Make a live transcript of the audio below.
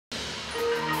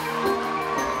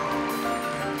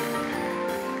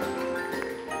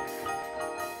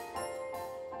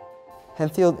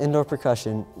Hempfield Indoor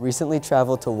Percussion recently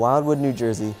traveled to Wildwood, New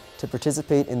Jersey to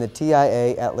participate in the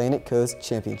TIA Atlantic Coast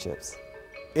Championships.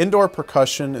 Indoor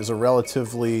percussion is a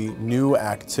relatively new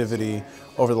activity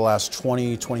over the last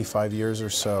 20-25 years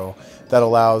or so that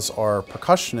allows our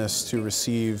percussionists to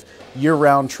receive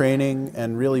year-round training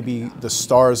and really be the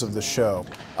stars of the show.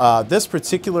 This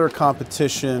particular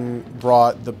competition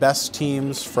brought the best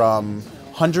teams from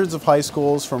hundreds of high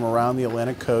schools from around the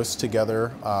Atlantic coast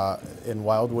together in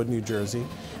Wildwood, New Jersey,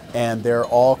 and they're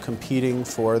all competing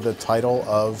for the title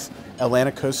of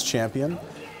Atlantic Coast champion,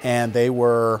 and they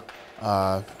were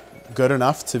good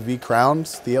enough to be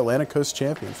crowned the Atlantic Coast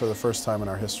champion for the first time in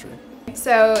our history.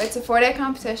 So it's a 4-day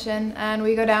competition, and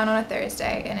we go down on a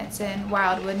Thursday, and it's in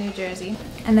Wildwood, New Jersey.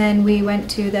 And then we went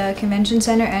to the convention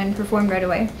center and performed right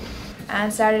away.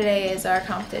 And Saturday is our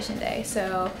competition day,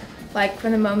 so like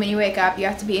from the moment you wake up, you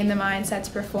have to be in the mindset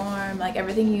to perform. Like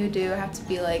everything you do have to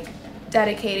be like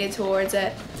dedicated towards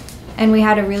it. And we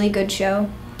had a really good show,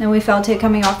 and we felt it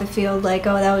coming off the field like,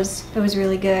 oh, that was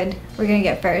really good. We're gonna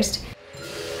get first.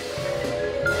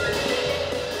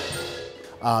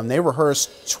 They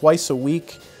rehearsed twice a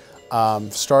week,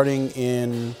 starting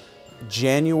in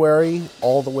January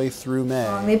all the way through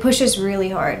May. They push us really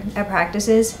hard at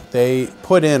practices. They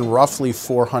put in roughly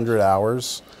 400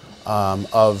 hours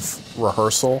of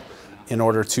rehearsal in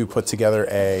order to put together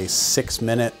a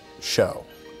 6-minute show.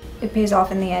 It pays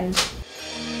off in the end.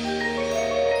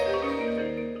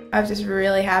 I was just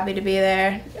really happy to be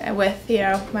there with,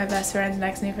 my best friends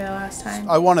next to me for the last time.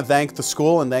 I want to thank the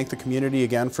school and thank the community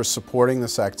again for supporting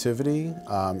this activity.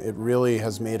 It really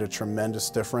has made a tremendous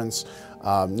difference,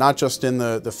 not just in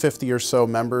the 50 or so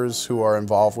members who are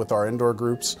involved with our indoor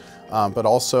groups, but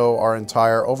also our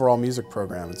entire overall music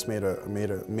program. It's made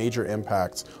a major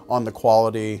impact on the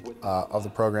quality of the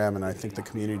program, and I think the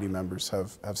community members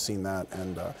have seen that,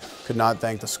 and could not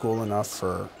thank the school enough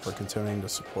for continuing to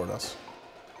support us.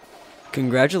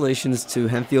 Congratulations to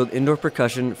Hempfield Indoor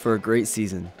Percussion for a great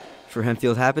season. For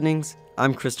Hempfield Happenings,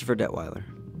 I'm Christopher Detwiler.